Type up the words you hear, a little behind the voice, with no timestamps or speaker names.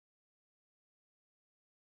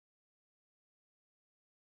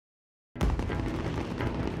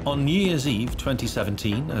On New Year's Eve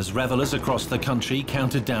 2017, as revelers across the country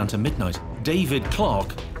counted down to midnight, David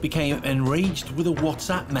Clark became enraged with a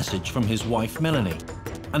WhatsApp message from his wife Melanie,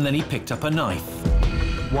 and then he picked up a knife.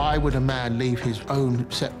 Why would a man leave his own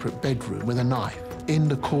separate bedroom with a knife in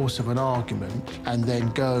the course of an argument and then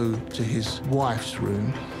go to his wife's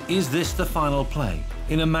room? Is this the final play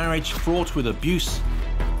in a marriage fraught with abuse,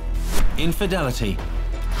 infidelity,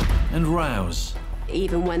 and rows?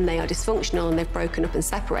 Even when they are dysfunctional and they've broken up and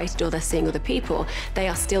separated or they're seeing other people, they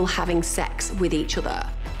are still having sex with each other.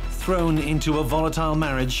 Thrown into a volatile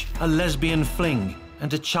marriage, a lesbian fling,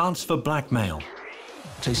 and a chance for blackmail.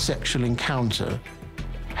 A sexual encounter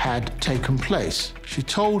had taken place. She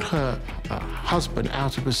told her husband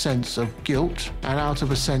out of a sense of guilt and out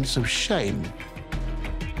of a sense of shame.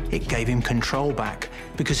 It gave him control back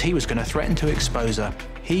because he was going to threaten to expose her.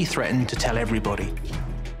 He threatened to tell everybody.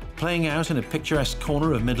 Playing out in a picturesque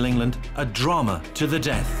corner of Middle England, a drama to the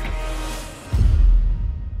death.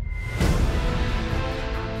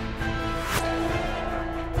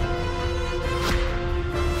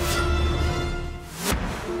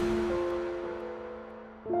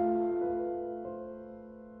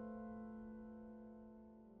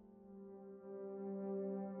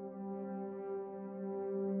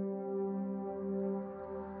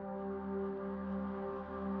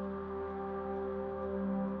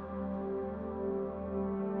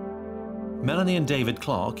 Melanie and David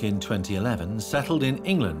Clark in 2011 settled in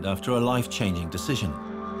England after a life-changing decision.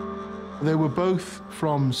 They were both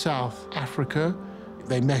from South Africa.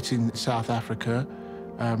 They met in South Africa.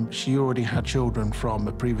 She already had children from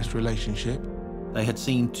a previous relationship. They had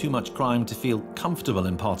seen too much crime to feel comfortable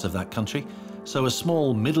in parts of that country, so a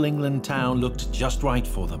small Middle England town looked just right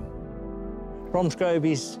for them. Bromsgrove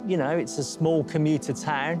is, you know, it's a small commuter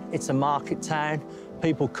town. It's a market town.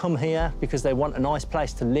 People come here because they want a nice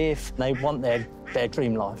place to live. They want their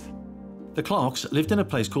dream life. The Clarks lived in a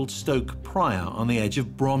place called Stoke Prior on the edge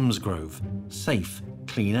of Bromsgrove. Safe,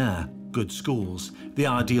 clean air, good schools, the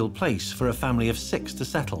ideal place for a family of 6 to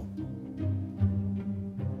settle.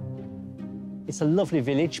 It's a lovely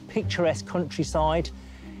village, picturesque countryside.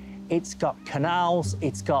 It's got canals,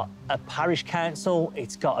 it's got a parish council,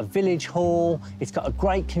 it's got a village hall, it's got a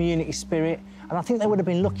great community spirit, and I think they would have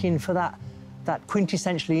been looking for that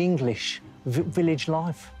quintessentially English village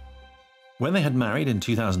life. When they had married in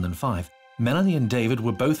 2005, Melanie and David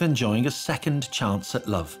were both enjoying a second chance at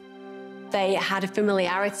love. They had a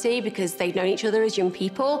familiarity because they'd known each other as young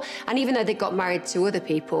people, and even though they got married to other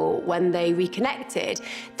people, when they reconnected,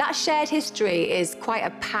 that shared history is quite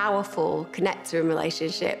a powerful connector in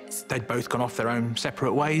relationships. They'd both gone off their own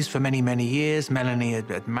separate ways for many, many years. Melanie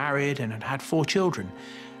had married and had had 4 children.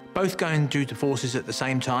 Both going through divorces at the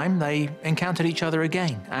same time, they encountered each other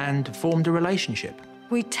again and formed a relationship.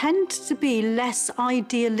 We tend to be less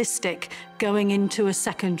idealistic going into a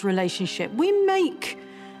second relationship. We make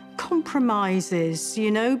compromises,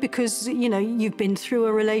 you know, because, you know, you've been through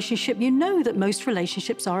a relationship, you know that most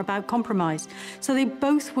relationships are about compromise. So they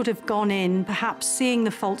both would have gone in, perhaps seeing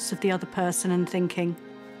the faults of the other person and thinking,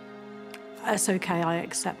 it's okay, I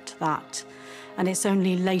accept that. And it's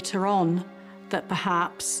only later on that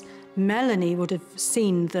perhaps Melanie would have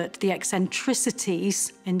seen that the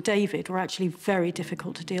eccentricities in David were actually very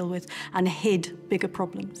difficult to deal with and hid bigger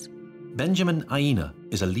problems. Benjamin Aina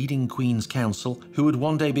is a leading Queen's Counsel who would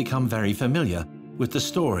one day become very familiar with the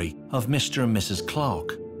story of Mr. and Mrs.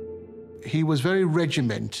 Clark. He was very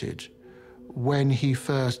regimented when he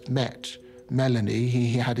first met Melanie.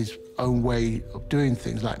 He had his own way of doing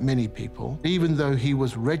things, like many people. Even though he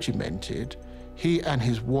was regimented, he and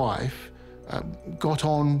his wife got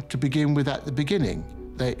on to begin with at the beginning.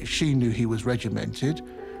 She knew he was regimented,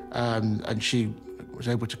 and she was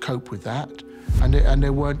able to cope with that, and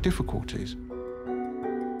there weren't difficulties.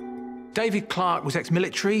 David Clark was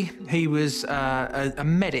ex-military. He was a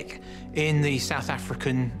medic in the South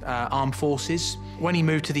African Armed Forces. When he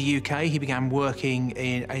moved to the UK, he began working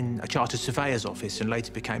in a chartered surveyor's office and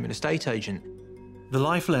later became an estate agent. The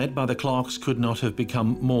life led by the Clarks could not have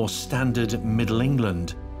become more standard Middle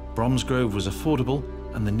England. Bromsgrove was affordable,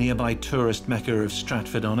 and the nearby tourist mecca of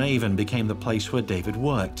Stratford-on-Avon became the place where David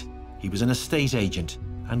worked. He was an estate agent,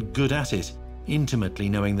 and good at it, intimately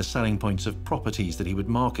knowing the selling points of properties that he would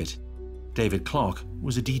market. David Clark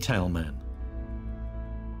was a detail man.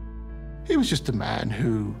 He was just a man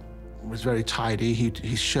who was very tidy.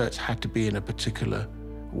 His shirts had to be in a particular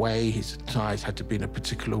way, his ties had to be in a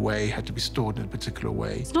particular way, had to be stored in a particular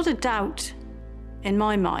way. It's not a doubt in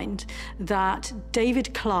my mind that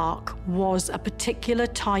David Clark was a particular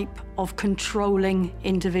type of controlling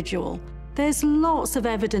individual. There's lots of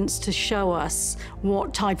evidence to show us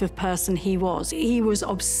what type of person he was. He was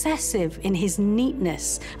obsessive in his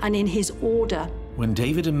neatness and in his order. When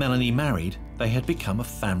David and Melanie married, they had become a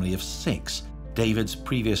family of 6. David's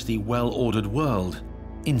previously well-ordered world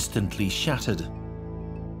instantly shattered.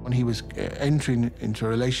 When he was entering into a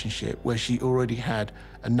relationship where she already had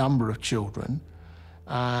a number of children,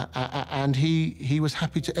 and he was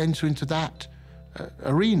happy to enter into that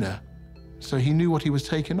arena, so he knew what he was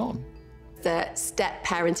taking on. The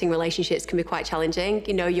step-parenting relationships can be quite challenging.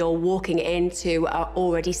 You know, you're walking into an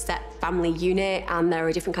already set family unit and there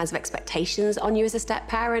are different kinds of expectations on you as a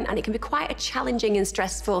step-parent, and it can be quite a challenging and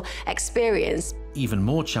stressful experience. Even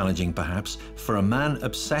more challenging, perhaps, for a man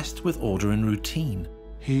obsessed with order and routine.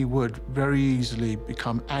 He would very easily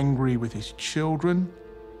become angry with his children.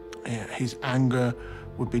 His anger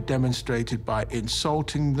would be demonstrated by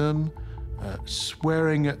insulting them,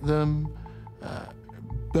 swearing at them,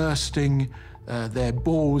 bursting their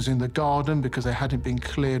balls in the garden because they hadn't been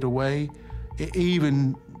cleared away.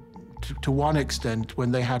 Even to one extent,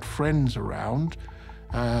 when they had friends around,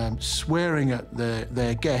 swearing at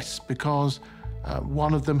their guests because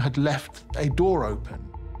one of them had left a door open.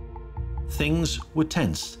 Things were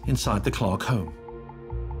tense inside the Clark home.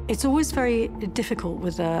 It's always very difficult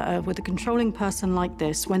with a controlling person like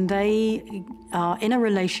this when they are in a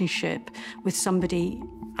relationship with somebody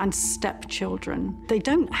and stepchildren. They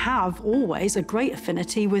don't have always a great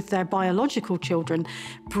affinity with their biological children.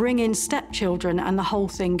 Bring in stepchildren and the whole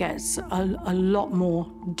thing gets a lot more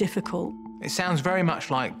difficult. It sounds very much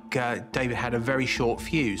like David had a very short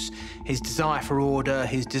fuse. His desire for order,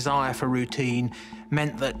 his desire for routine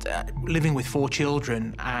meant that living with 4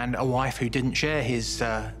 children and a wife who didn't share his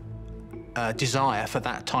desire for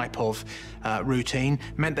that type of routine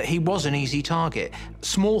meant that he was an easy target.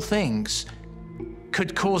 Small things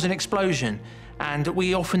could cause an explosion, and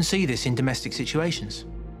we often see this in domestic situations.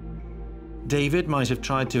 David might have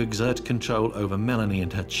tried to exert control over Melanie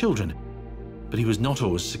and her children, but he was not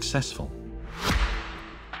always successful.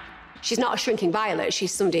 She's not a shrinking violet,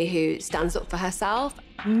 she's somebody who stands up for herself.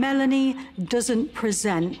 Melanie doesn't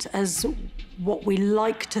present as what we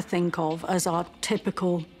like to think of as our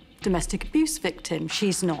typical domestic abuse victim.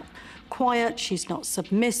 She's not quiet, she's not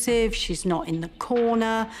submissive, she's not in the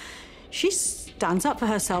corner. She stands up for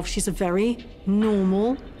herself. She's a very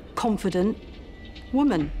normal, confident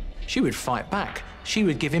woman. She would fight back. She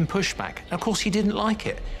would give him pushback. And of course, he didn't like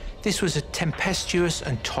it. This was a tempestuous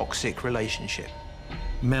and toxic relationship.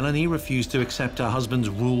 Melanie refused to accept her husband's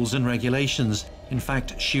rules and regulations. In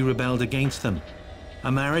fact, she rebelled against them.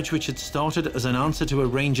 A marriage which had started as an answer to a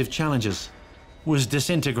range of challenges was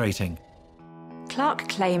disintegrating. Clark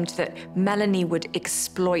claimed that Melanie would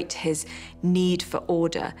exploit his need for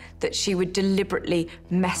order, that she would deliberately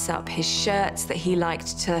mess up his shirts that he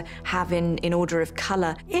liked to have in order of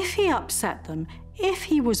colour. If he upset them, if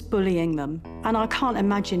he was bullying them, and I can't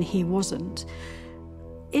imagine he wasn't,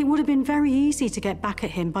 it would have been very easy to get back at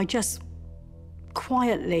him by just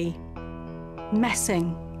quietly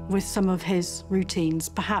messing with some of his routines,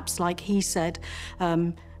 perhaps, like he said,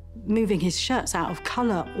 moving his shirts out of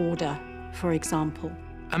colour order, for example.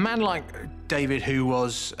 A man like David, who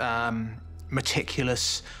was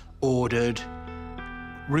meticulous, ordered,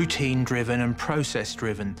 routine-driven and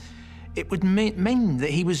process-driven, it would mean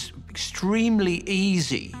that he was extremely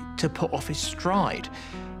easy to put off his stride.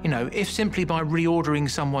 You know, if simply by reordering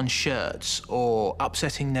someone's shirts or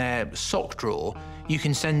upsetting their sock drawer, you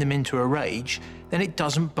can send them into a rage, then it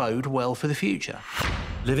doesn't bode well for the future.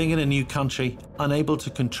 Living in a new country, unable to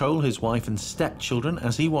control his wife and stepchildren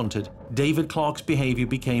as he wanted, David Clark's behaviour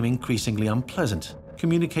became increasingly unpleasant.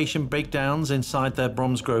 Communication breakdowns inside their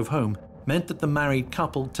Bromsgrove home meant that the married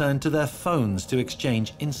couple turned to their phones to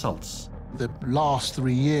exchange insults. The last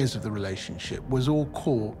 3 years of the relationship was all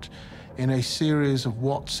caught in a series of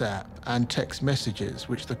WhatsApp and text messages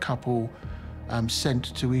which the couple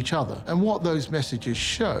sent to each other. And what those messages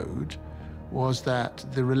showed was that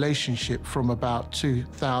the relationship from about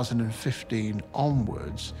 2015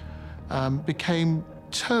 onwards became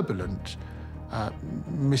turbulent.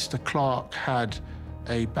 Mr. Clark had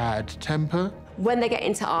a bad temper. When they get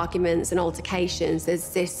into arguments and altercations, there's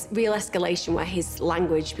this real escalation where his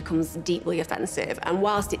language becomes deeply offensive. And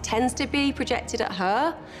whilst it tends to be projected at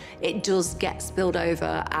her, it does get spilled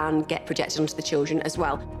over and get projected onto the children as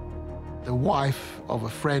well. The wife of a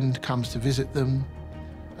friend comes to visit them.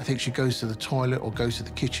 I think she goes to the toilet or goes to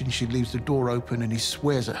the kitchen. She leaves the door open and he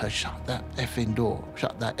swears at her, "Shut that effing door,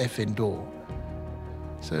 shut that effing door."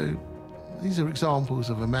 So these are examples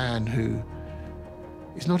of a man who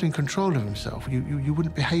is not in control of himself. You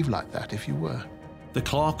wouldn't behave like that if you were. The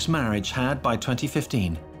Clarks' marriage had, by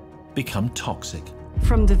 2015, become toxic.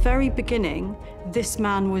 From the very beginning, this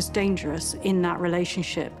man was dangerous in that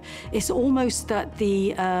relationship. It's almost that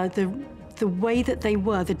the way that they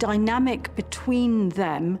were, the dynamic between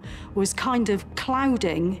them was kind of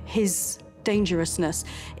clouding his dangerousness.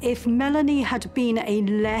 If Melanie had been a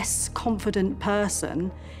less confident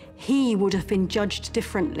person, he would have been judged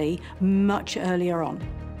differently much earlier on.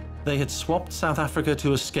 They had swapped South Africa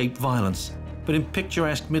to escape violence, but in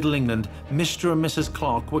picturesque Middle England, Mr. and Mrs.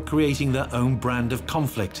 Clark were creating their own brand of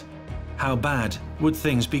conflict. How bad would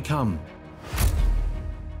things become?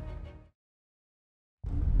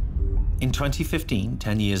 In 2015,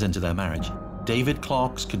 10 years into their marriage, David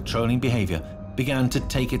Clark's controlling behaviour began to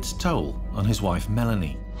take its toll on his wife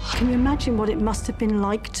Melanie. Can you imagine what it must have been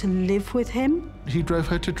like to live with him? He drove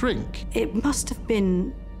her to drink. It must have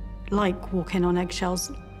been like walking on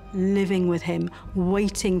eggshells, living with him,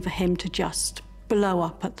 waiting for him to just blow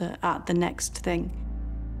up at the next thing.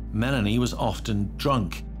 Melanie was often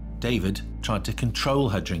drunk. David tried to control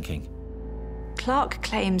her drinking. Clark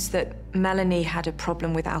claims that Melanie had a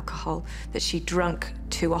problem with alcohol, that she drank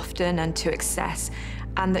too often and to excess,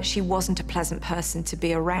 and that she wasn't a pleasant person to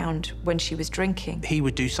be around when she was drinking. He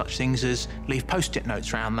would do such things as leave post-it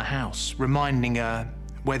notes around the house, reminding her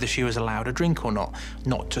whether she was allowed a drink or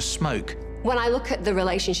not to smoke. When I look at the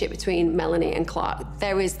relationship between Melanie and Clark,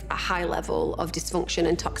 there is a high level of dysfunction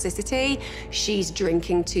and toxicity. She's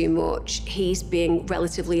drinking too much. He's being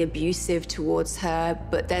relatively abusive towards her,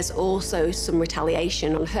 but there's also some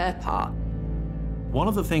retaliation on her part. One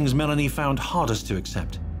of the things Melanie found hardest to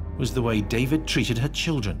accept was the way David treated her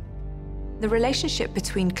children. The relationship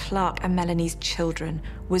between Clark and Melanie's children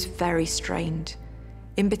was very strained.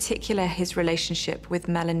 In particular, his relationship with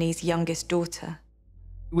Melanie's youngest daughter.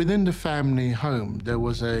 Within the family home, there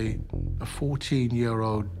was a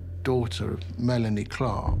 14-year-old daughter of Melanie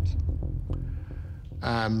Clark,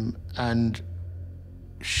 and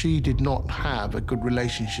she did not have a good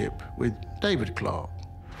relationship with David Clark.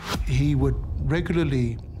 He would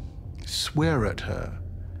regularly swear at her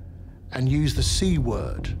and use the C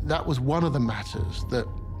word. That was one of the matters that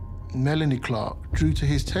Melanie Clark drew to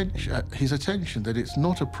his attention, that it's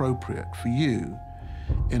not appropriate for you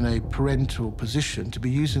in a parental position to be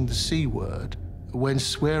using the C word when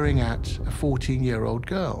swearing at a 14-year-old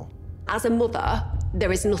girl. As a mother,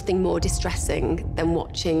 there is nothing more distressing than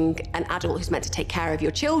watching an adult who's meant to take care of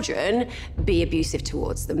your children be abusive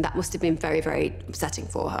towards them. That must have been very, very upsetting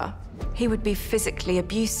for her. He would be physically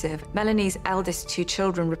abusive. Melanie's eldest two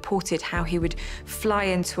children reported how he would fly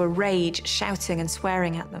into a rage, shouting and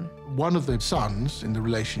swearing at them. One of the sons in the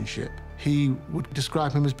relationship, he would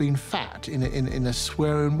describe him as being fat in a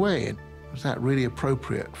swearing way. Was that really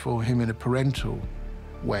appropriate for him in a parental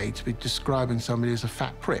way to be describing somebody as a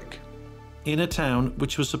fat prick? In a town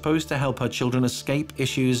which was supposed to help her children escape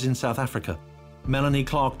issues in South Africa, Melanie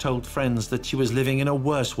Clark told friends that she was living in a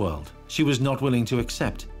worse world. She was not willing to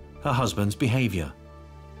accept her husband's behaviour.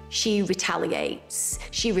 She retaliates,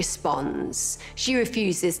 she responds, she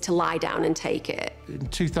refuses to lie down and take it. In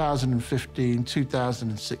 2015,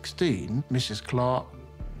 2016, Mrs. Clark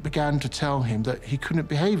began to tell him that he couldn't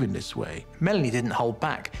behave in this way. Melanie didn't hold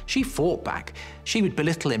back. She fought back. She would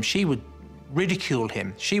belittle him. She would ridicule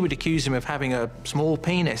him. She would accuse him of having a small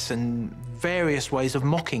penis and various ways of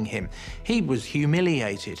mocking him. He was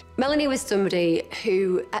humiliated. Melanie was somebody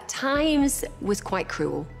who, at times, was quite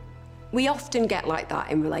cruel. We often get like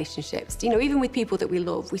that in relationships. You know, even with people that we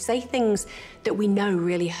love, we say things that we know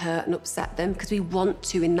really hurt and upset them because we want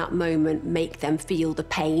to, in that moment, make them feel the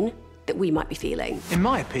pain that we might be feeling. In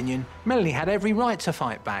my opinion, Melanie had every right to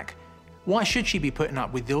fight back. Why should she be putting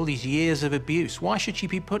up with all these years of abuse? Why should she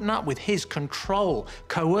be putting up with his control,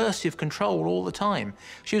 coercive control all the time?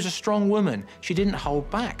 She was a strong woman. She didn't hold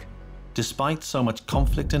back. Despite so much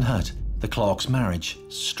conflict and hurt, the Clarks' marriage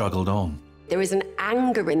struggled on. There is an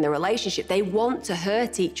anger in the relationship. They want to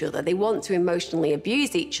hurt each other. They want to emotionally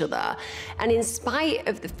abuse each other. And in spite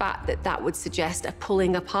of the fact that that would suggest a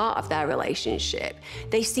pulling apart of their relationship,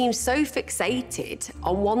 they seem so fixated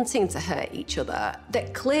on wanting to hurt each other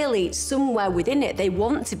that clearly somewhere within it, they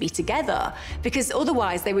want to be together because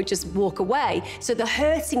otherwise they would just walk away. So the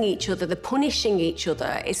hurting each other, the punishing each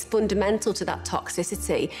other is fundamental to that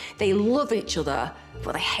toxicity. They love each other,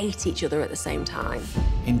 but they hate each other at the same time.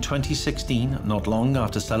 In 2016, not long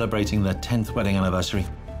after celebrating their 10th wedding anniversary,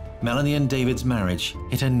 Melanie and David's marriage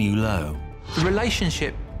hit a new low. The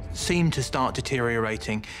relationship seemed to start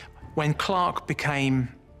deteriorating when Clark became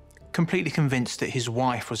completely convinced that his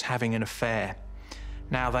wife was having an affair.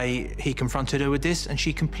 Now, he confronted her with this and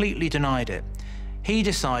she completely denied it. He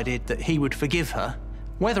decided that he would forgive her,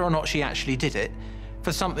 whether or not she actually did it,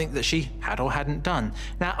 for something that she had or hadn't done.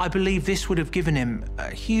 Now, I believe this would have given him a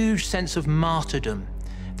huge sense of martyrdom,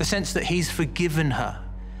 the sense that he's forgiven her.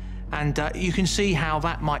 And you can see how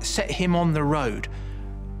that might set him on the road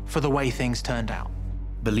for the way things turned out.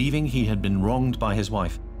 Believing he had been wronged by his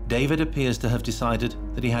wife, David appears to have decided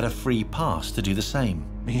that he had a free pass to do the same.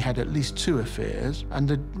 He had at least 2 affairs, and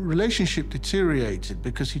the relationship deteriorated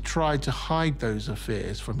because he tried to hide those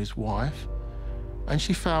affairs from his wife, and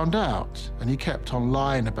she found out, and he kept on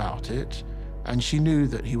lying about it, and she knew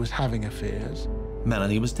that he was having affairs.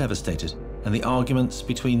 Melanie was devastated, and the arguments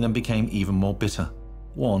between them became even more bitter.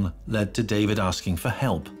 One led to David asking for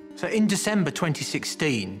help. So in December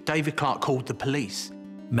 2016, David Clark called the police.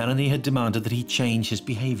 Melanie had demanded that he change his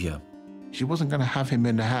behaviour. She wasn't going to have him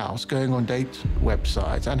in the house going on date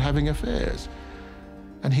websites and having affairs.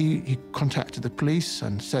 And he contacted the police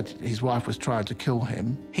and said his wife was trying to kill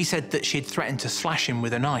him. He said that she'd threatened to slash him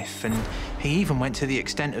with a knife, and he even went to the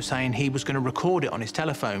extent of saying he was going to record it on his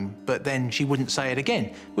telephone, but then she wouldn't say it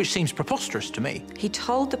again, which seems preposterous to me. He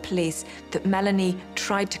told the police that Melanie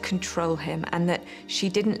tried to control him and that she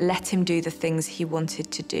didn't let him do the things he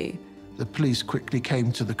wanted to do. The police quickly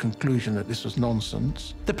came to the conclusion that this was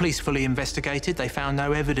nonsense. The police fully investigated. They found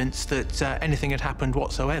no evidence that anything had happened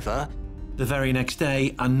whatsoever. The very next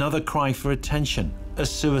day, another cry for attention, a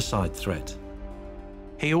suicide threat.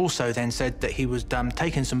 He also then said that he was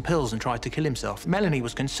taking some pills and tried to kill himself. Melanie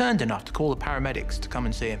was concerned enough to call the paramedics to come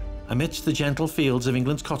and see him. Amidst the gentle fields of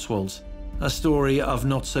England's Cotswolds, a story of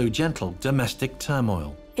not so gentle domestic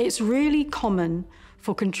turmoil. It's really common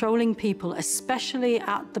for controlling people, especially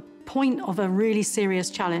at the point of a really serious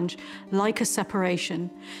challenge, like a separation,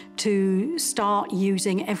 to start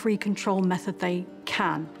using every control method they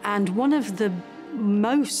can. And one of the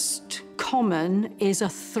most common is a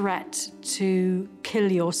threat to kill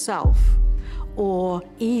yourself, or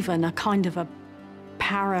even a kind of a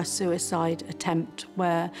para-suicide attempt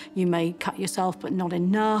where you may cut yourself but not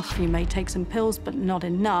enough, you may take some pills but not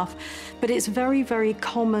enough. But it's very, very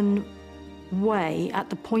common way at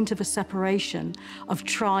the point of a separation of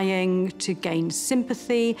trying to gain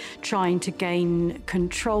sympathy, trying to gain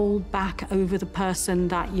control back over the person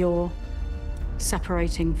that you're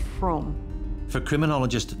separating from. For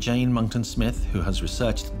criminologist Jane Monckton-Smith, who has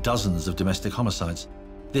researched dozens of domestic homicides,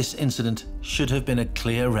 this incident should have been a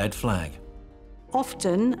clear red flag.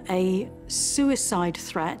 Often a suicide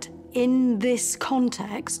threat in this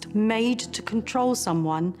context made to control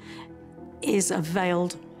someone is a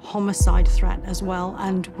veiled homicide threat as well,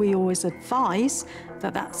 and we always advise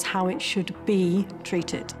that that's how it should be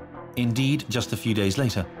treated. Indeed, just a few days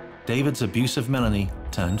later, David's abuse of Melanie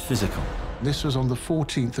turned physical. This was on the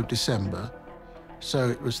 14th of December, so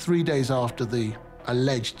it was 3 days after the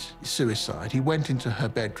alleged suicide. He went into her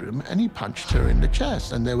bedroom and he punched her in the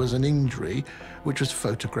chest, and there was an injury which was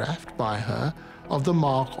photographed by her of the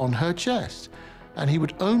mark on her chest. And he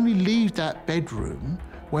would only leave that bedroom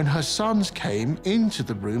when her sons came into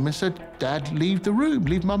the room and said, "Dad, leave the room,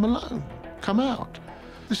 leave Mum alone, come out."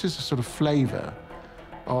 This is a sort of flavour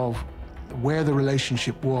of where the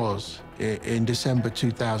relationship was in December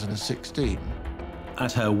 2016.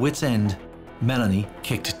 At her wit's end, Melanie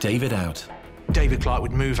kicked David out. David Clark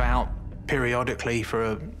would move out periodically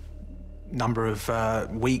for a number of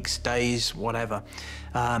weeks, days, whatever.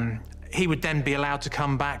 He would then be allowed to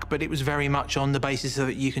come back, but it was very much on the basis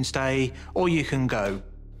that you can stay or you can go.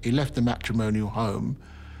 He left the matrimonial home,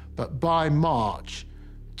 but by March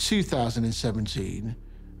 2017,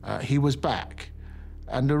 he was back.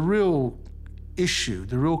 And the real issue,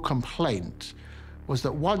 the real complaint, was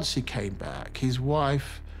that once he came back, his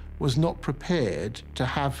wife was not prepared to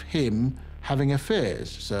have him having affairs.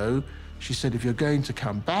 So she said, "If you're going to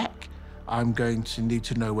come back, I'm going to need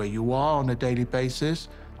to know where you are on a daily basis.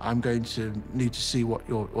 I'm going to need to see what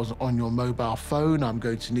was on your mobile phone. I'm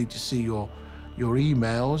going to need to see your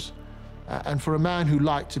emails." And for a man who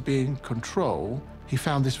liked to be in control, he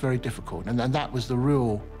found this very difficult. And that was the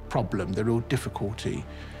real problem, the real difficulty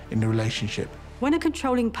in the relationship. When a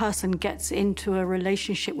controlling person gets into a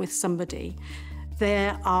relationship with somebody,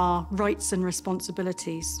 there are rights and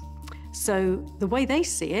responsibilities. So the way they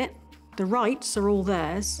see it, the rights are all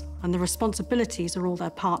theirs and the responsibilities are all their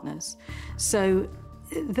partners. So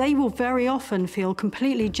they will very often feel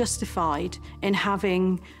completely justified in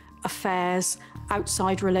having affairs,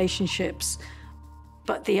 outside relationships,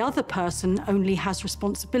 but the other person only has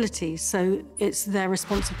responsibilities, so it's their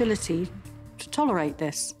responsibility to tolerate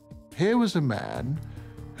this. Here was a man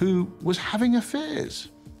who was having affairs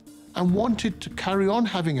and wanted to carry on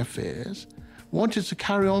having affairs, wanted to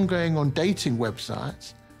carry on going on dating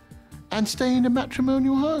websites and stay in a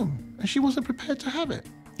matrimonial home, and she wasn't prepared to have it.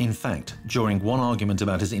 In fact, during one argument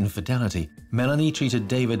about his infidelity, Melanie treated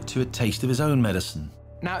David to a taste of his own medicine.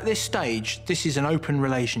 Now, at this stage, this is an open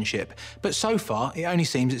relationship, but so far, it only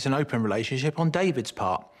seems it's an open relationship on David's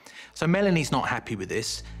part. So Melanie's not happy with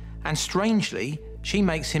this, and strangely, she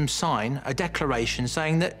makes him sign a declaration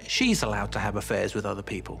saying that she's allowed to have affairs with other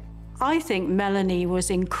people. I think Melanie was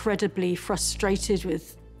incredibly frustrated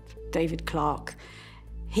with David Clark.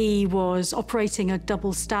 He was operating a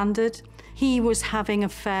double standard. He was having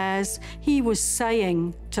affairs. He was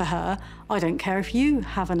saying to her, I don't care if you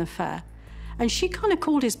have an affair. And she kind of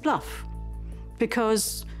called his bluff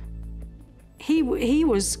because he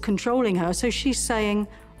was controlling her. So she's saying,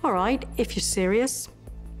 all right, if you're serious,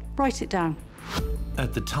 write it down.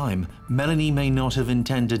 At the time, Melanie may not have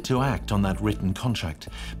intended to act on that written contract,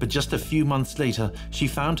 but just a few months later, she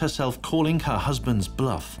found herself calling her husband's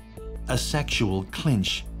bluff a sexual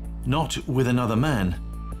clinch, not with another man,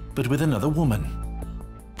 but with another woman.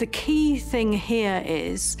 The key thing here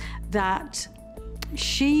is that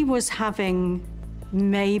she was having,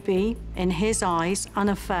 maybe, in his eyes, an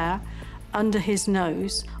affair under his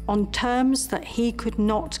nose on terms that he could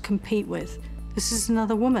not compete with. This is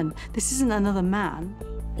another woman. This isn't another man.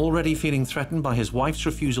 Already feeling threatened by his wife's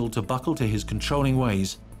refusal to buckle to his controlling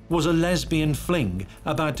ways, was a lesbian fling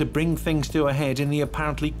about to bring things to a head in the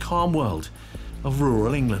apparently calm world of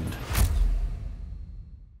rural England.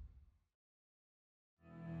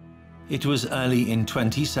 It was early in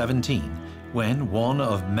 2017 when one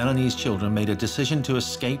of Melanie's children made a decision to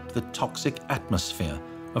escape the toxic atmosphere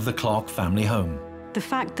of the Clark family home. The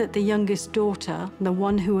fact that the youngest daughter, the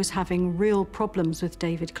one who was having real problems with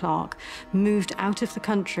David Clark, moved out of the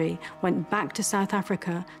country, went back to South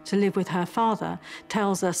Africa to live with her father,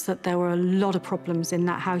 tells us that there were a lot of problems in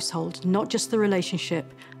that household, not just the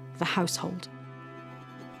relationship, the household.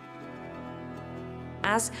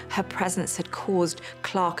 As her presence had caused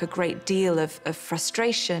Clark a great deal of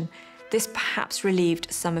frustration, this perhaps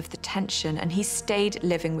relieved some of the tension, and he stayed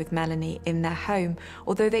living with Melanie in their home,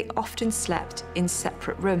 although they often slept in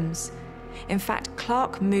separate rooms. In fact,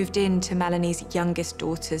 Clark moved into Melanie's youngest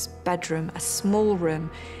daughter's bedroom, a small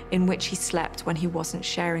room in which he slept when he wasn't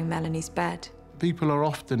sharing Melanie's bed. People are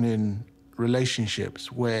often in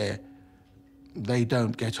relationships where they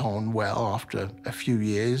don't get on well after a few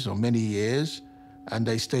years or many years, and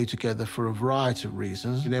they stay together for a variety of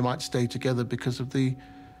reasons. They might stay together because of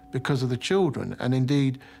the children. And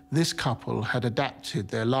indeed, this couple had adapted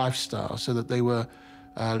their lifestyle so that they were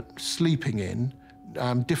sleeping in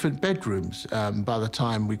different bedrooms by the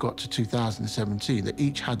time we got to 2017. They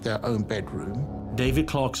each had their own bedroom. David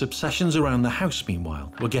Clark's obsessions around the house,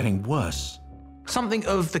 meanwhile, were getting worse. Something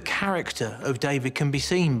of the character of David can be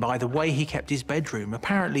seen by the way he kept his bedroom.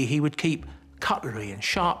 Apparently, he would keep cutlery and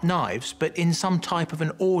sharp knives, but in some type of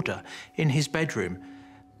an order in his bedroom.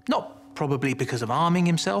 Not probably because of arming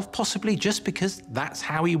himself, possibly just because that's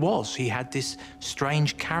how he was. He had this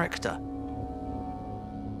strange character.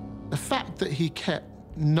 The fact that he kept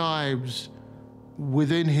knives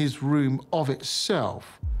within his room of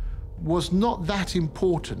itself was not that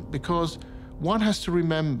important, because one has to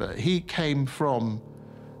remember he came from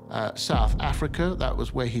South Africa. That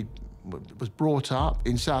was where he was brought up.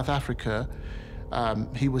 In South Africa,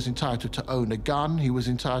 he was entitled to own a gun. He was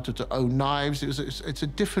entitled to own knives. It's a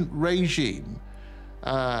different regime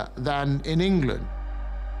than in England.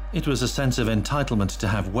 It was a sense of entitlement to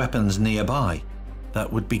have weapons nearby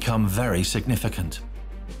that would become very significant.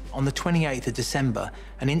 On the 28th of December,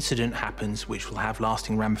 an incident happens which will have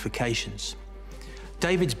lasting ramifications.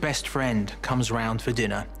 David's best friend comes round for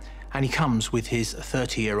dinner, and he comes with his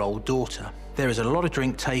 30-year-old daughter. There is a lot of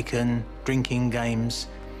drink taken, drinking games,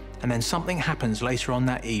 and then something happens later on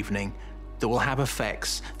that evening that will have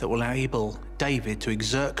effects that will enable David to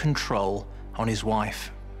exert control on his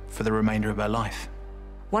wife for the remainder of her life.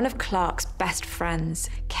 One of Clark's best friends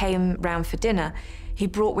came round for dinner. He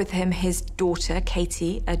brought with him his daughter,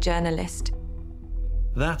 Katie, a journalist.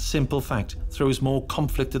 That simple fact throws more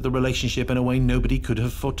conflict at the relationship in a way nobody could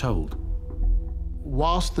have foretold.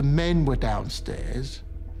 Whilst the men were downstairs,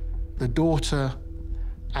 the daughter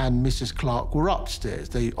and Mrs. Clark were upstairs.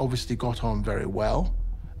 They obviously got on very well,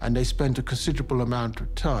 and they spent a considerable amount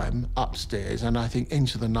of time upstairs, and I think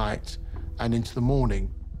into the night and into the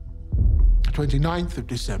morning. 29th of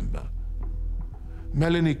December,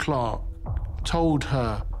 Melanie Clark told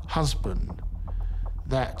her husband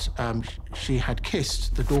that she had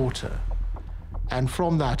kissed the daughter, and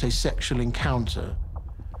from that a sexual encounter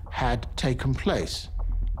had taken place.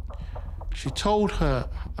 She told her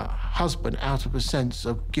husband out of a sense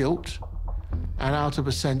of guilt and out of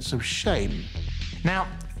a sense of shame. Now,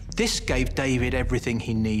 this gave David everything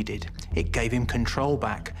he needed. it gave him control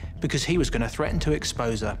back because he was going to threaten to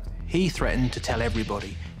expose her. He threatened to tell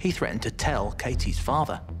everybody. He threatened to tell Katie's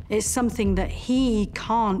father. It's something that he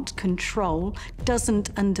can't control,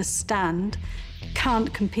 doesn't understand,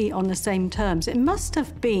 can't compete on the same terms. It must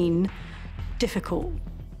have been difficult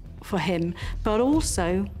for him, but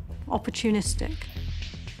also opportunistic.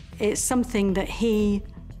 It's something that he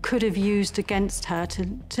could have used against her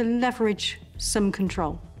to leverage some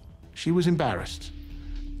control. She was embarrassed,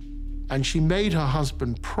 and she made her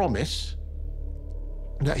husband promise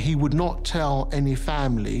that he would not tell any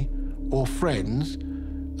family or friends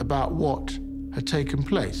about what had taken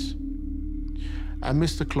place. And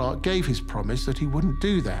Mr. Clark gave his promise that he wouldn't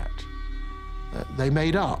do that. They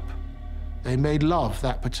made up. They made love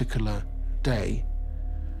that particular day.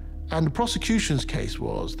 And the prosecution's case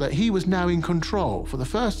was that he was now in control. For the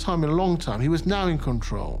first time in a long time, he was now in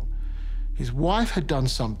control. His wife had done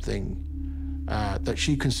something that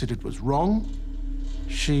she considered was wrong.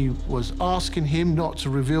 She was asking him not to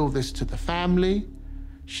reveal this to the family.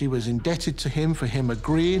 She was indebted to him for him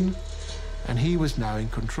agreeing, and he was now in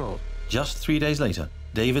control. Just 3 days later,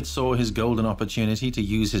 David saw his golden opportunity to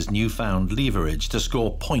use his newfound leverage to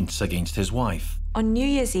score points against his wife. On New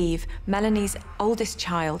Year's Eve, Melanie's oldest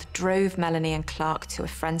child drove Melanie and Clark to a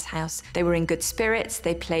friend's house. They were in good spirits,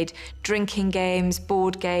 they played drinking games,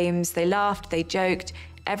 board games, they laughed, they joked.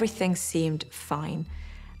 Everything seemed fine.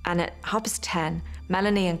 And at 10:30,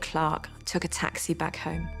 Melanie and Clark took a taxi back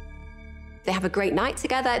home. They have a great night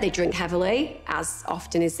together, they drink heavily, as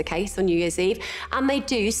often is the case on New Year's Eve, and they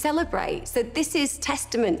do celebrate. So this is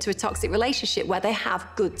testament to a toxic relationship where they have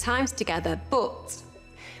good times together, but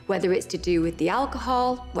whether it's to do with the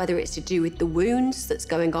alcohol, whether it's to do with the wounds that's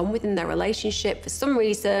going on within their relationship, for some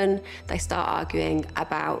reason, they start arguing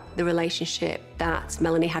about the relationship that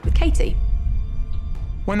Melanie had with Katie.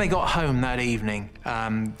 When they got home that evening,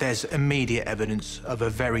 there's immediate evidence of a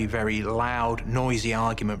very, very loud, noisy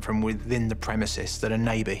argument from within the premises that a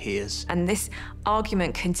neighbour hears. And this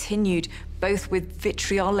argument continued both with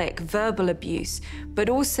vitriolic verbal abuse, but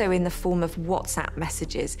also in the form of WhatsApp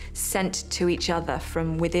messages sent to each other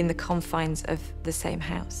from within the confines of the same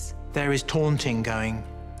house. There is taunting going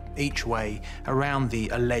each way around the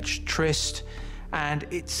alleged tryst, and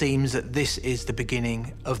it seems that this is the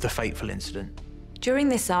beginning of the fateful incident. During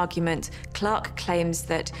this argument, Clark claims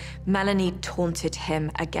that Melanie taunted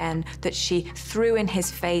him again, that she threw in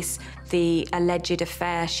his face the alleged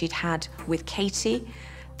affair she'd had with Katie,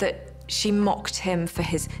 that she mocked him for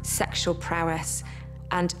his sexual prowess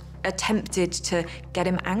and attempted to get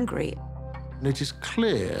him angry. And it is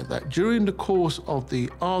clear that during the course of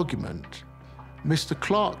the argument, Mr.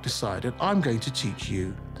 Clark decided, I'm going to teach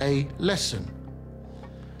you a lesson.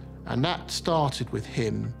 And that started with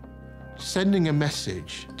him sending a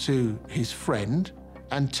message to his friend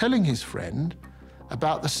and telling his friend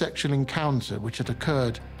about the sexual encounter which had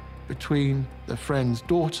occurred between the friend's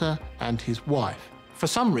daughter and his wife. For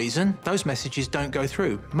some reason, those messages don't go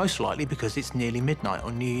through, most likely because it's nearly midnight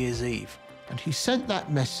on New Year's Eve. And he sent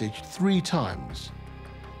that message 3 times.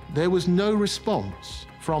 There was no response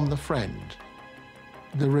from the friend.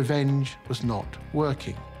 The revenge was not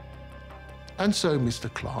working. And so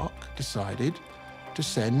Mr. Clark decided to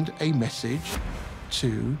send a message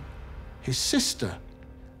to his sister.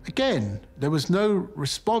 Again, there was no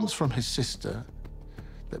response from his sister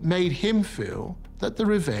that made him feel that the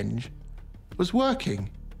revenge was working.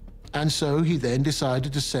 And so he then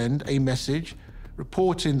decided to send a message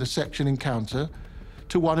reporting the sexual encounter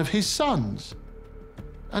to one of his sons.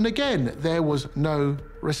 And again, there was no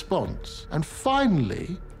response. And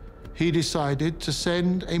finally, he decided to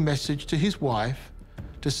send a message to his wife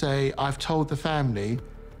to say, I've told the family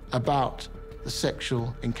about the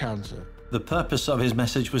sexual encounter. The purpose of his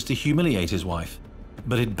message was to humiliate his wife,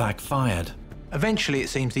 but it backfired. Eventually, it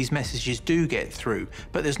seems these messages do get through,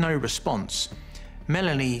 but there's no response.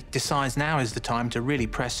 Melanie decides now is the time to really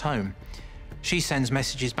press home. She sends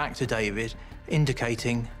messages back to David,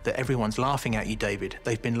 indicating that everyone's laughing at you, David.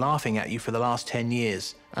 They've been laughing at you for the last 10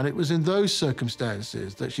 years. And it was in those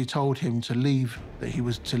circumstances that she told him to leave, that he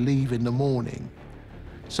was to leave in the morning.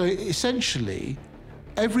 So essentially,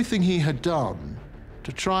 everything he had done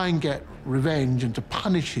to try and get revenge and to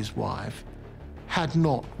punish his wife had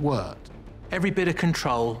not worked. Every bit of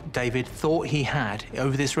control David thought he had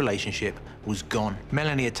over this relationship was gone.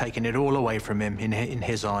 Melanie had taken it all away from him in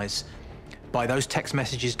his eyes. By those text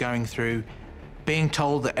messages going through, being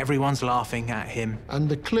told that everyone's laughing at him. And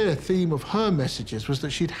the clear theme of her messages was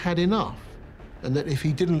that she'd had enough, and that if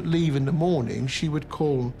he didn't leave in the morning, she would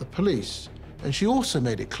call the police. And she also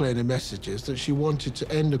made it clear in her messages that she wanted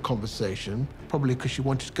to end the conversation, probably because she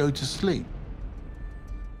wanted to go to sleep.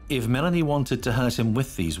 If Melanie wanted to hurt him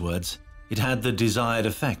with these words, it had the desired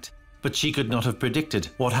effect, but she could not have predicted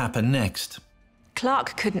what happened next.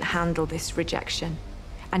 Clark couldn't handle this rejection,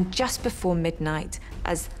 and just before midnight,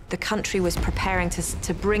 as the country was preparing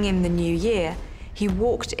to bring in the new year, he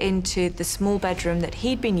walked into the small bedroom that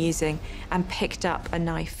he'd been using and picked up a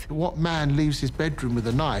knife. What man leaves his bedroom with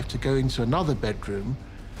a knife to go into another bedroom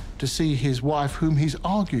to see his wife whom he's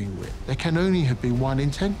arguing with? There can only have been one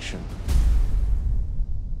intention.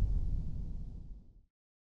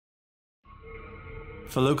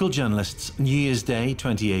 For local journalists, New Year's Day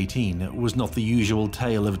 2018 was not the usual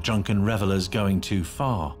tale of drunken revellers going too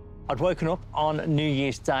far. I'd woken up on New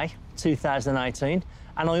Year's Day 2018,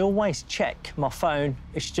 and I always check my phone.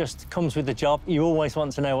 It just comes with the job. You always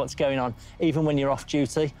want to know what's going on, even when you're off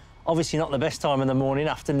duty. Obviously not the best time in the morning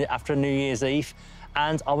after New Year's Eve,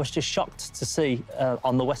 and I was just shocked to see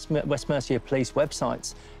on the West Mercia Police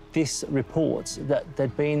websites this report that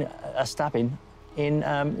there'd been a stabbing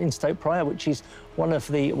in Stoke Prior, which is one of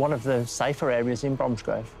the safer areas in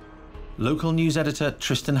Bromsgrove. Local news editor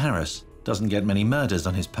Tristan Harris doesn't get many murders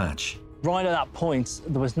on his patch. Right at that point,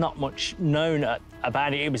 there was not much known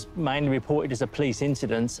about it. It was mainly reported as a police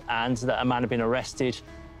incident and that a man had been arrested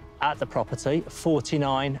at the property,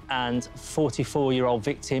 49 and 44-year-old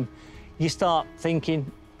victim. You start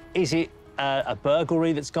thinking, is it a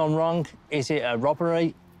burglary that's gone wrong? Is it a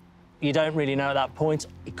robbery? You don't really know at that point.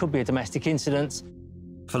 It could be a domestic incident.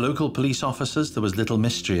 For local police officers, there was little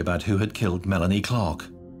mystery about who had killed Melanie Clark.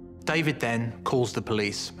 David then calls the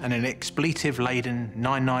police, and in an expletive-laden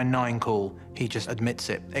 999 call, he just admits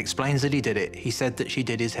it, explains that he did it. He said that she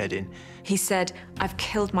did his head in. He said, "I've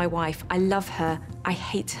killed my wife. I love her. I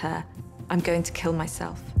hate her. I'm going to kill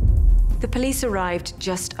myself." The police arrived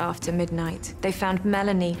just after midnight. They found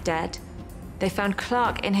Melanie dead. They found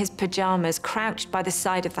Clark in his pajamas, crouched by the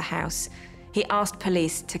side of the house. He asked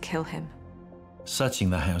police to kill him.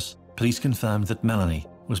 Searching the house, police confirmed that Melanie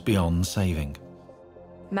was beyond saving.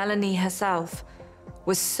 Melanie herself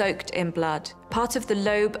was soaked in blood. Part of the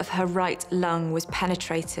lobe of her right lung was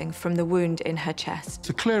penetrating from the wound in her chest.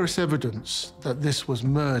 The clearest evidence that this was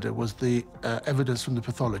murder was the evidence from the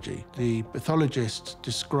pathology. The pathologist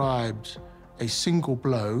described a single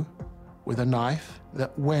blow with a knife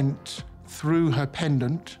that went through her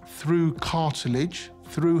pendant, through cartilage,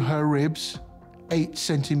 through her ribs, 8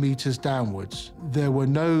 centimeters downwards. There were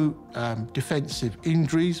no defensive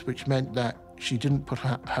injuries, which meant that she didn't put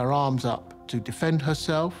her arms up to defend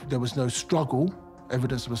herself. There was no struggle,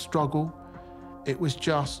 evidence of a struggle. It was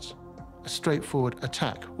just a straightforward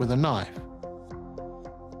attack with a knife.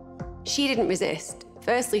 She didn't resist.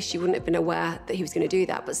 Firstly, she wouldn't have been aware that he was going to do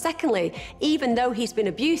that. But secondly, even though he's been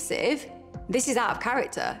abusive, this is out of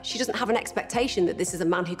character. She doesn't have an expectation that this is a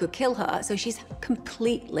man who could kill her, so she's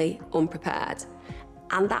completely unprepared.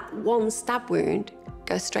 And that one stab wound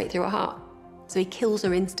goes straight through her heart. So he kills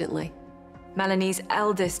her instantly. Melanie's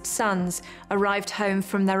eldest sons arrived home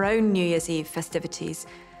from their own New Year's Eve festivities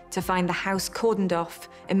to find the house cordoned off,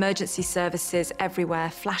 emergency services everywhere,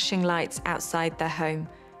 flashing lights outside their home,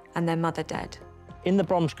 and their mother dead. In the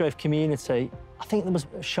Bromsgrove community, I think there was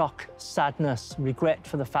shock, sadness, regret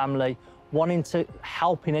for the family, wanting to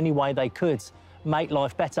help in any way they could, make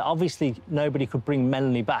life better. Obviously, nobody could bring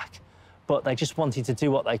Melanie back, but they just wanted to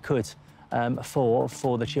do what they could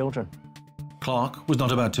for the children. Clark was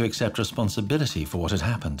not about to accept responsibility for what had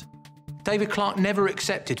happened. David Clark never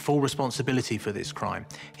accepted full responsibility for this crime.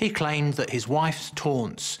 He claimed that his wife's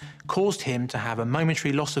taunts caused him to have a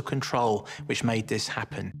momentary loss of control, which made this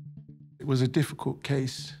happen. It was a difficult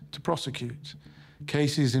case to prosecute.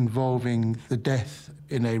 Cases involving the death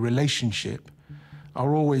in a relationship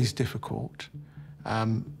are always difficult,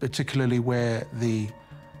 particularly where the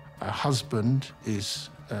husband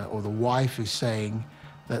is, or the wife is saying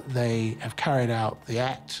that they have carried out the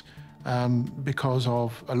act because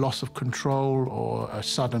of a loss of control or a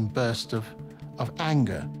sudden burst of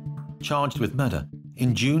anger. Charged with murder,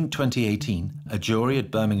 in June 2018, a jury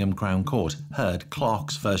at Birmingham Crown Court heard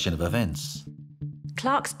Clark's version of events.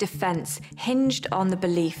 Clark's defence hinged on the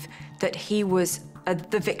belief that he was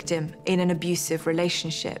the victim in an abusive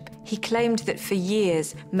relationship. He claimed that for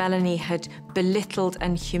years, Melanie had belittled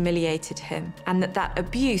and humiliated him, and that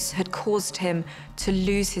abuse had caused him to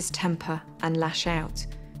lose his temper and lash out.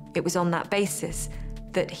 It was on that basis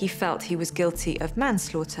that he felt he was guilty of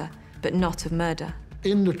manslaughter, but not of murder.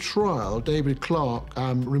 In the trial, David Clark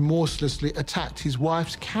remorselessly attacked his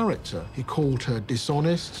wife's character. He called her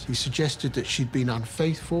dishonest. He suggested that she'd been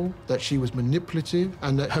unfaithful, that she was manipulative,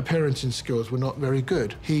 and that her parenting skills were not very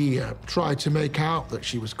good. He tried to make out that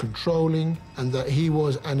she was controlling and that he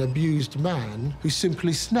was an abused man who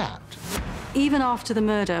simply snapped. Even after the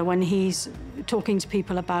murder, when he's talking to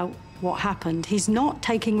people about what happened, he's not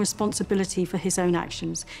taking responsibility for his own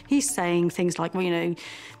actions. He's saying things like, well, you know,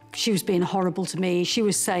 she was being horrible to me, she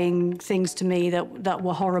was saying things to me that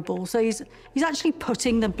were horrible. So he's actually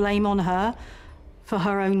putting the blame on her for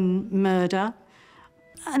her own murder.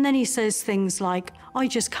 And then he says things like, I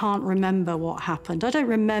just can't remember what happened. I don't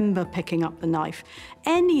remember picking up the knife.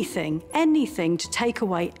 Anything to take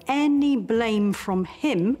away any blame from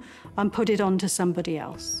him and put it onto somebody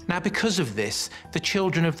else. Now, because of this, the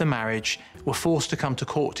children of the marriage were forced to come to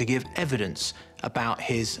court to give evidence about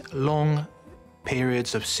his long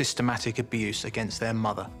periods of systematic abuse against their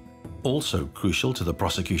mother. Also crucial to the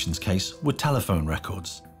prosecution's case were telephone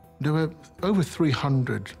records. There were over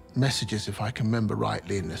 300 messages, if I can remember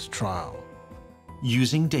rightly, in this trial.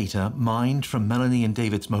 Using data mined from Melanie and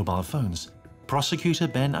David's mobile phones, prosecutor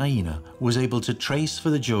Ben Aina was able to trace for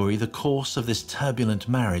the jury the course of this turbulent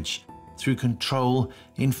marriage through control,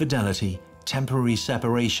 infidelity, temporary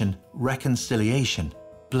separation, reconciliation,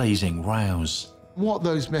 blazing rows. What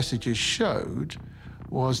those messages showed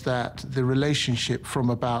was that the relationship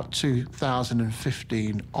from about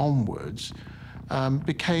 2015 onwards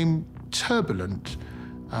became turbulent.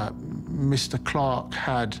 Mr. Clark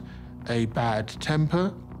had a bad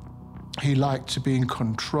temper. He liked to be in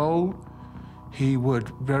control. He would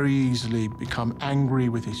very easily become angry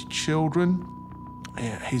with his children.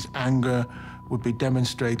 His anger would be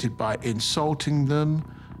demonstrated by insulting them,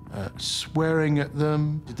 swearing at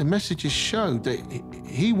them. The messages showed that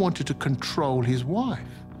he wanted to control his wife.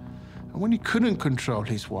 And when he couldn't control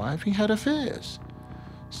his wife, he had affairs.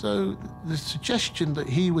 So the suggestion that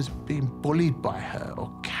he was being bullied by her or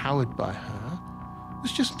cowered by her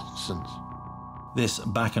was just nonsense. This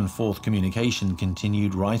back and forth communication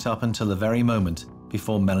continued right up until the very moment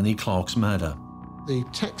before Melanie Clark's murder. The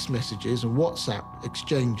text messages and WhatsApp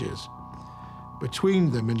exchanges between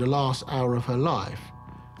them in the last hour of her life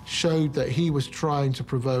showed that he was trying to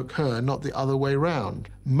provoke her, not the other way round.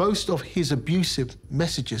 Most of his abusive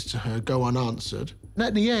messages to her go unanswered. And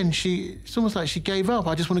at the end, it's almost like she gave up.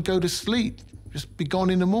 I just want to go to sleep, just be gone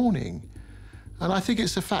in the morning. And I think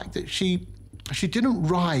it's the fact that she didn't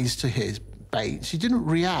rise to his bait. She didn't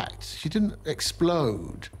react. She didn't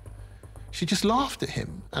explode. She just laughed at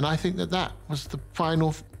him. And I think that was the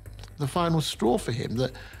final straw for him,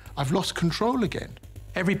 that I've lost control again.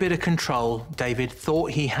 Every bit of control David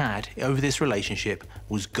thought he had over this relationship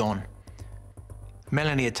was gone.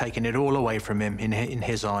 Melanie had taken it all away from him in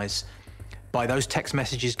his eyes. By those text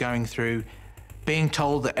messages going through, being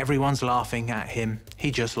told that everyone's laughing at him,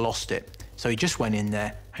 he just lost it. So he just went in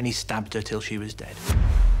there and he stabbed her till she was dead.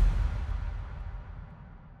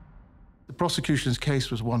 The prosecution's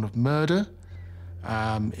case was one of murder.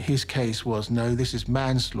 His case was, no, this is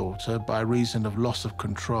manslaughter by reason of loss of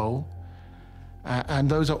control. And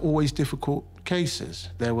those are always difficult cases.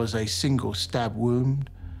 There was a single stab wound.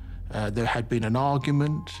 There had been an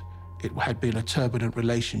argument. It had been a turbulent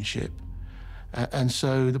relationship. And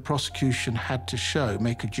so the prosecution had to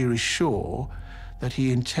make a jury sure that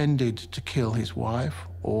he intended to kill his wife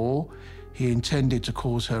or he intended to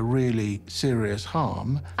cause her really serious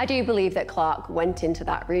harm. I do believe that Clark went into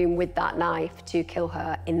that room with that knife to kill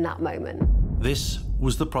her in that moment. This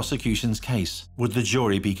was the prosecution's case. Would the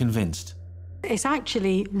jury be convinced? It's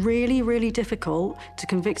actually really, really difficult to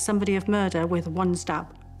convict somebody of murder with one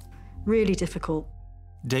stab. Really difficult.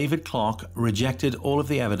 David Clark rejected all of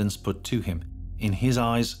the evidence put to him. In his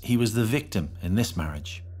eyes, he was the victim in this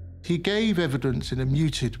marriage. He gave evidence in a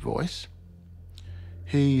muted voice.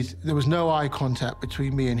 There was no eye contact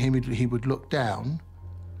between me and him. He would look down.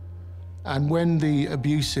 And when the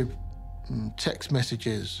abusive text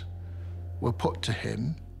messages were put to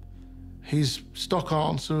him, his stock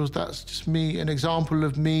answer was, that's just me, an example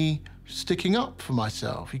of me sticking up for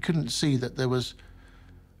myself. He couldn't see that there was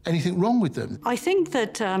anything wrong with them. I think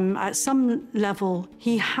that at some level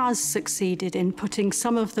he has succeeded in putting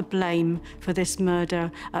some of the blame for this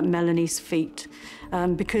murder at Melanie's feet,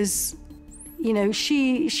 because, you know,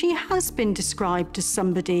 she has been described as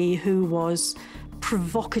somebody who was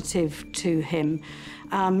provocative to him.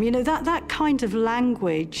 You know, that kind of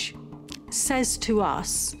language says to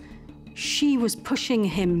us she was pushing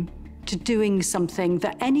him to doing something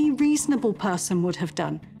that any reasonable person would have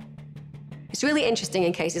done. It's really interesting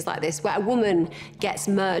in cases like this where a woman gets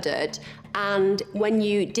murdered, and when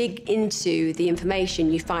you dig into the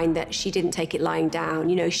information, you find that she didn't take it lying down.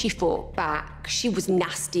 You know, she fought back. She was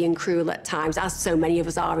nasty and cruel at times, as so many of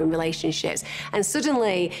us are in relationships. And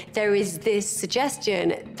suddenly there is this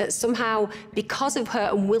suggestion that somehow, because of her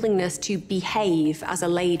unwillingness to behave as a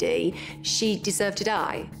lady, she deserved to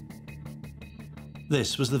die.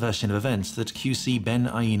 This was the version of events that QC Ben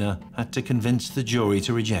Aina had to convince the jury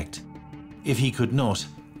to reject. If he could not,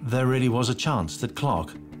 there really was a chance that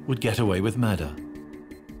Clark would get away with murder.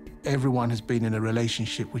 Everyone has been in a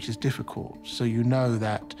relationship which is difficult, so you know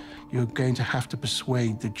that you're going to have to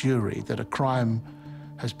persuade the jury that a crime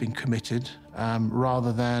has been committed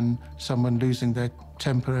rather than someone losing their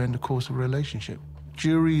temper in the course of a relationship.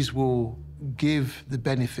 Juries will give the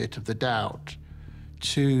benefit of the doubt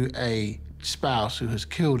to a spouse who has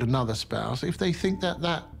killed another spouse if they think that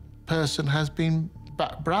that person has been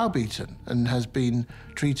browbeaten and has been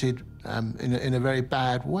treated in a very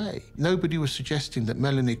bad way. Nobody was suggesting that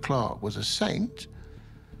Melanie Clark was a saint,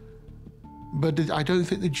 but I don't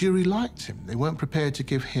think the jury liked him. They weren't prepared to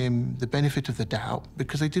give him the benefit of the doubt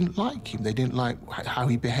because they didn't like him. They didn't like how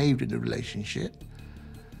he behaved in the relationship.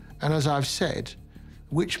 And as I've said,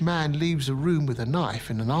 which man leaves a room with a knife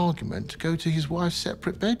in an argument to go to his wife's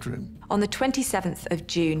separate bedroom? On the 27th of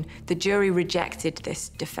June, the jury rejected this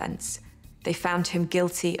defence. They found him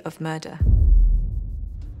guilty of murder.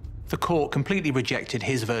 The court completely rejected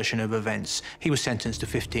his version of events. He was sentenced to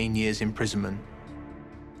 15 years imprisonment.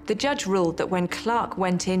 The judge ruled that when Clark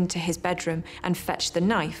went into his bedroom and fetched the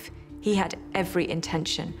knife, he had every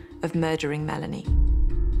intention of murdering Melanie.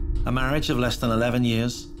 A marriage of less than 11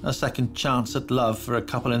 years, a second chance at love for a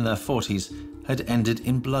couple in their 40s, had ended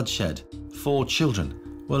in bloodshed. 4 children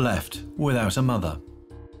were left without a mother.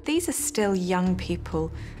 These are still young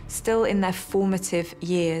people, still in their formative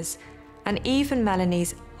years, and even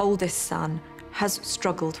Melanie's oldest son has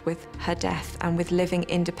struggled with her death and with living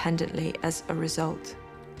independently as a result.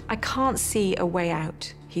 "I can't see a way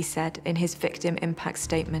out," he said in his victim impact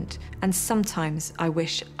statement, "and sometimes I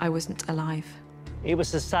wish I wasn't alive." It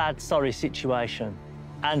was a sad, sorry situation,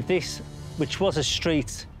 and this, which was a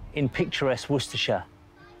street in picturesque Worcestershire,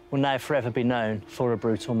 will now forever be known for a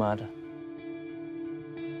brutal murder.